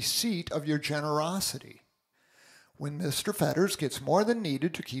acknowledge receipt of your generosity. When Mr. Fetters gets more than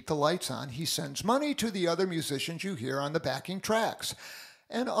needed to keep the lights on, he sends money to the other musicians you hear on the backing tracks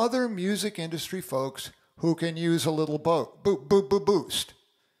and other music industry folks who can use a little boost.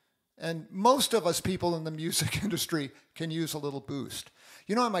 And most of us people in the music industry can use a little boost.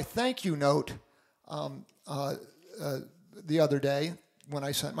 You know, on my thank you note the other day, when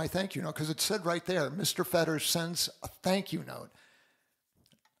I sent my thank you note, because it said right there, Mr. Fetters sends a thank you note.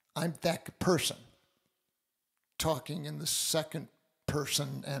 I'm that person talking in the second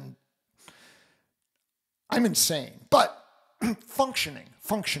person, and I'm insane, but functioning.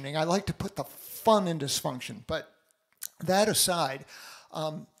 I like to put the fun in dysfunction. But that aside,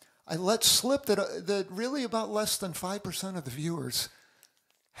 I let slip that really about less than 5% of the viewers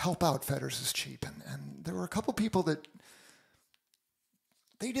help out Fetters is Cheap. And there were a couple people that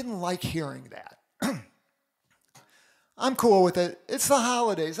they didn't like hearing that. I'm cool with it. It's the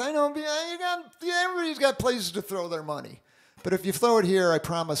holidays. I know everybody's got places to throw their money. But if you throw it here, I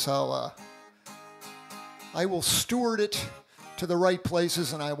promise I will steward it to the right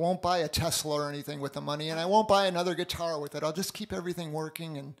places, and I won't buy a Tesla or anything with the money, and I won't buy another guitar with it. I'll just keep everything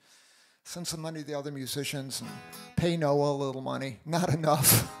working and send some money to the other musicians and pay Noah a little money. Not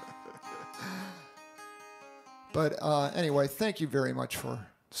enough. But anyway, thank you very much for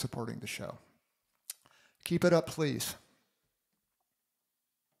supporting the show. Keep it up, please.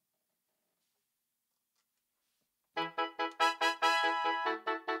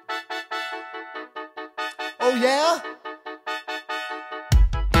 Oh, yeah?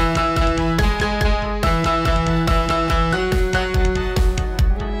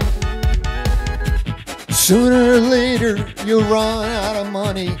 Sooner or later, you'll run out of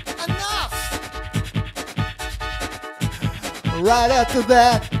money. Enough! Right after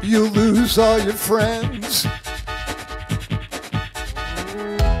that, you'll lose all your friends.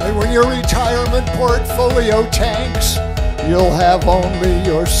 And when your retirement portfolio tanks, you'll have only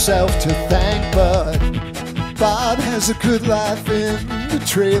yourself to thank. But Bob has a good life in the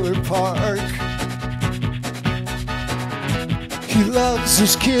trailer park. He loves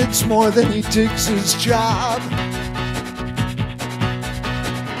his kids more than he digs his job.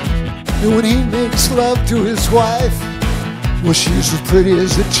 And when he makes love to his wife, well, she's as pretty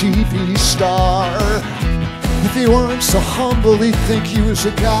as a TV star. If he weren't so humble, he'd think he was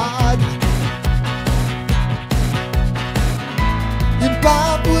a god. And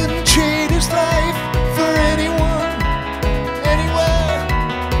Bob wouldn't trade his life for anyone, anywhere.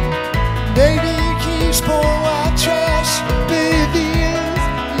 Maybe he keeps poor white trash, but if he is,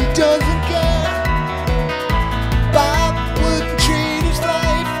 he doesn't care. Bob wouldn't trade his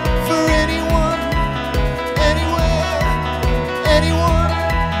life for anyone, anywhere, anyone,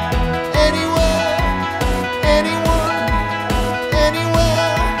 anywhere, anyone,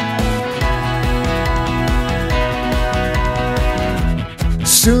 anywhere.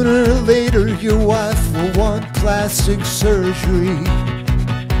 Sooner or later, your wife will want plastic surgery.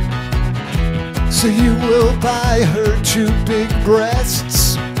 So you will buy her 2 big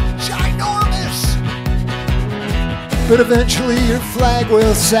breasts, ginormous. But eventually your flag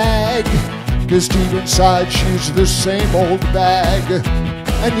will sag, 'cause deep inside she's the same old bag.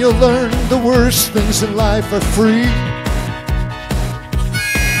 And you'll learn the worst things in life are free.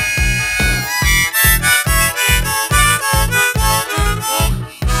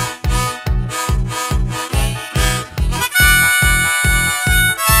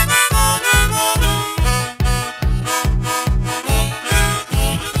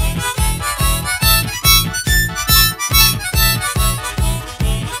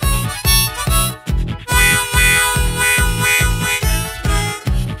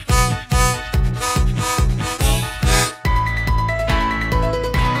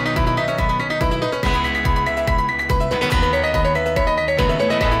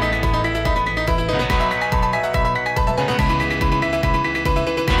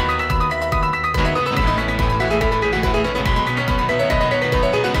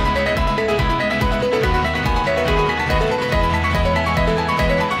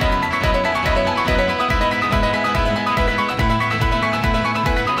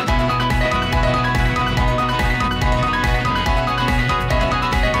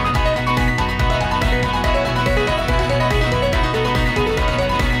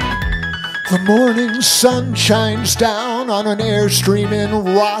 The morning sun shines down on an airstream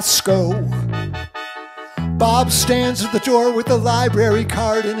in Roscoe. Bob stands at the door with a library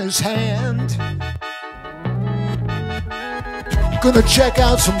card in his hand. Gonna check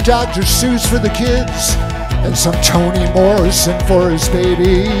out some Dr. Seuss for the kids and some Toni Morrison for his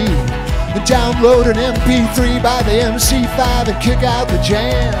baby. And download an MP3 by the MC5 and kick out the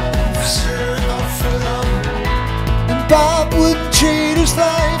jams. And Bob wouldn't trade his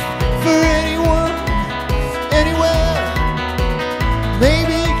life for anyone, anywhere.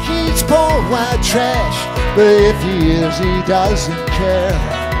 Maybe he's poor white trash, but if he is, he doesn't care.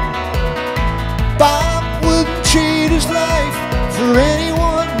 Bob wouldn't trade his life for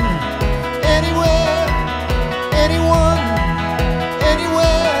anyone, anywhere, anyone,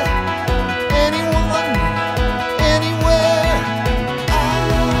 anywhere, anyone, anywhere.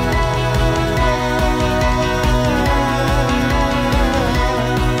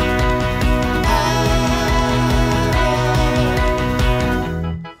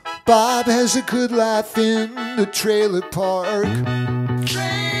 Bob has a good life in the trailer park.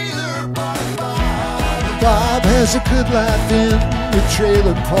 Trailerpark Bob. Bob has a good life in the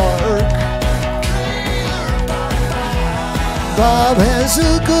trailer park. Trailerpark Bob. Bob has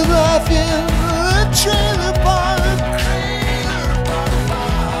a good life in the trailer park. Trailerpark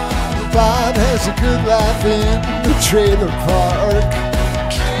Bob. Bob has a good life in the trailer park.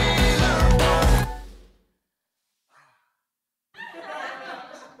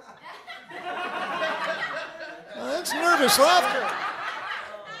 That's nervous laughter.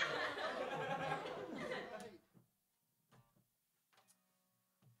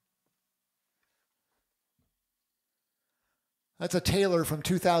 That's a Taylor from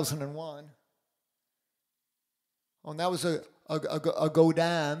 2001. Oh, and that was a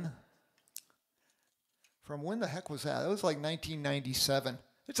Godin. From when the heck was that? It was like 1997.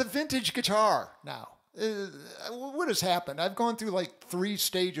 It's a vintage guitar now. What has happened? I've gone through like 3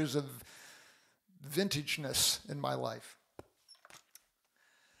 stages of vintageness in my life.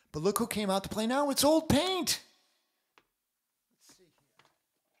 But look who came out to play now. It's Old Paint. Let's see here.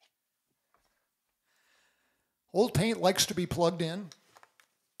 Old Paint likes to be plugged in.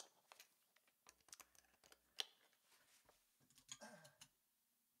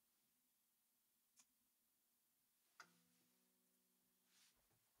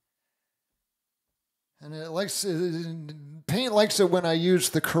 And Paint likes it when I use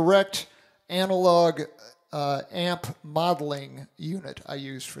the correct analog amp modeling unit I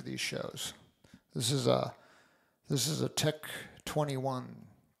use for these shows. This is a Tech 21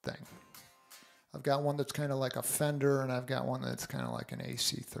 thing. I've got one that's kind of like a Fender, and I've got one that's kind of like an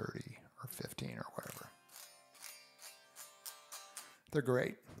AC30 or 15 or whatever. They're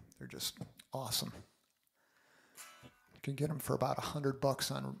great. They're just awesome. You can get them for about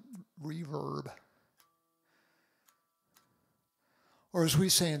 $100 on Reverb. Or as we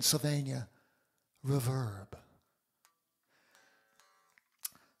say in Sylvania, Reverb.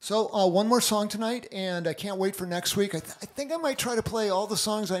 So one more song tonight, and I can't wait for next week. I think I might try to play all the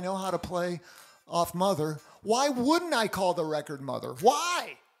songs I know how to play off Mother. Why wouldn't I call the record Mother?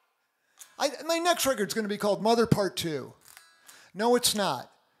 Why? My next record's going to be called Mother Part 2. No, it's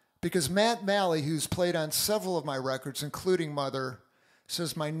not. Because Matt Malley, who's played on several of my records, including Mother,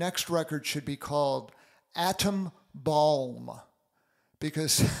 says my next record should be called Atom Balm.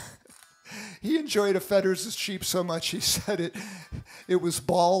 Because he enjoyed a Fetters' Sheep so much, he said it was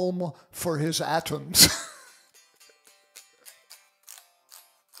balm for his atoms.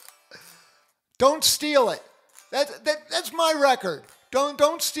 Don't steal it. That's my record.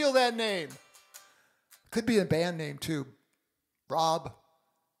 Don't steal that name. Could be a band name too. Rob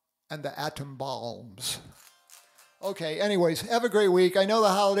and the Atom Balms. Okay, anyways, have a great week. I know the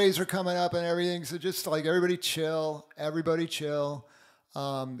holidays are coming up and everything, so just like everybody chill. Everybody chill.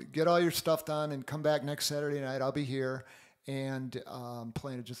 Get all your stuff done and come back next Saturday night. I'll be here and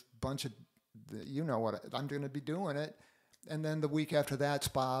playing just a bunch of, you know what, I'm going to be doing it. And then the week after that's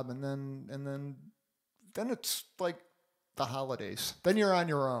Bob, and then it's like the holidays. Then you're on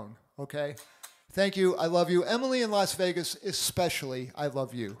your own, okay? Thank you. I love you. Emily in Las Vegas, especially, I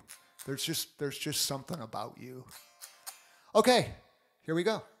love you. There's just something about you. Okay, here we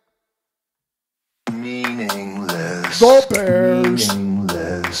go. Meaningless. The Bears.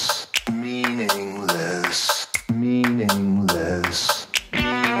 Meaningless. Meaningless. Meaningless.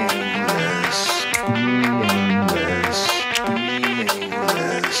 Meaningless. Meaningless.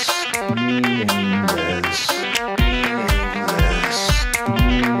 Meaningless. Meaningless.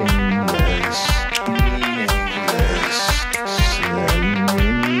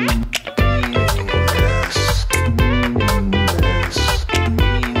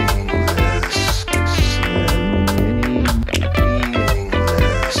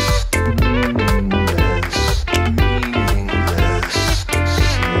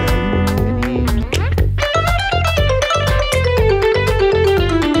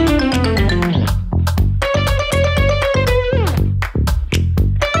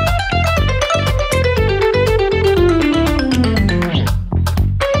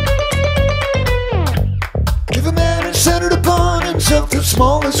 The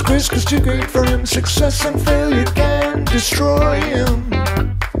smallest risk is too great for him. Success and failure can destroy him.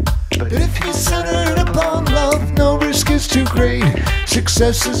 But if he's centered upon love, no risk is too great.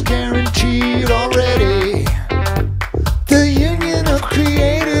 Success is guaranteed already. The union of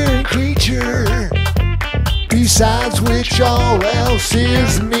creator and creature, besides which all else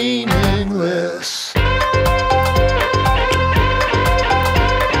is meaningless.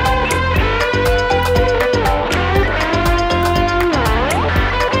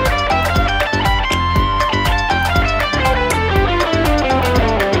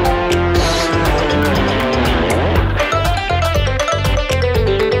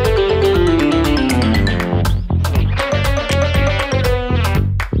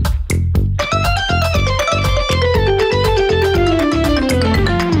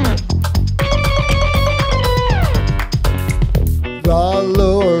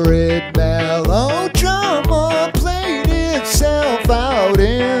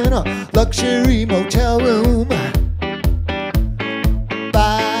 Luxury motel room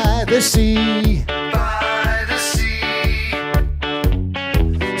by the sea. By the sea,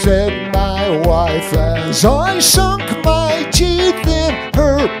 said my wife as I sunk my teeth in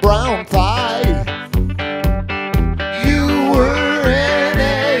her brown thigh. You were an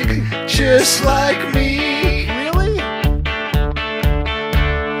egg just like me. Really?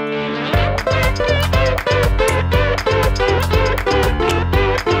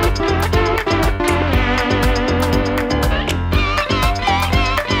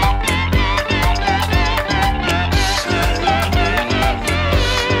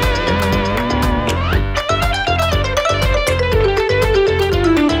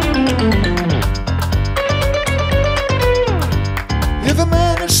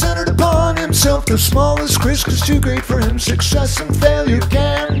 The smallest risk is too great for him. Success and failure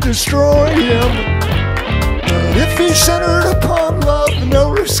can destroy him. But if he's centered upon love,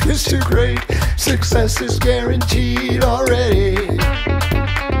 no risk is too great. Success is guaranteed already.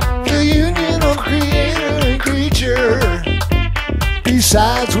 The union of creator and creature,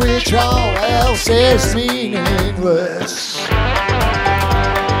 besides which all else is meaningless.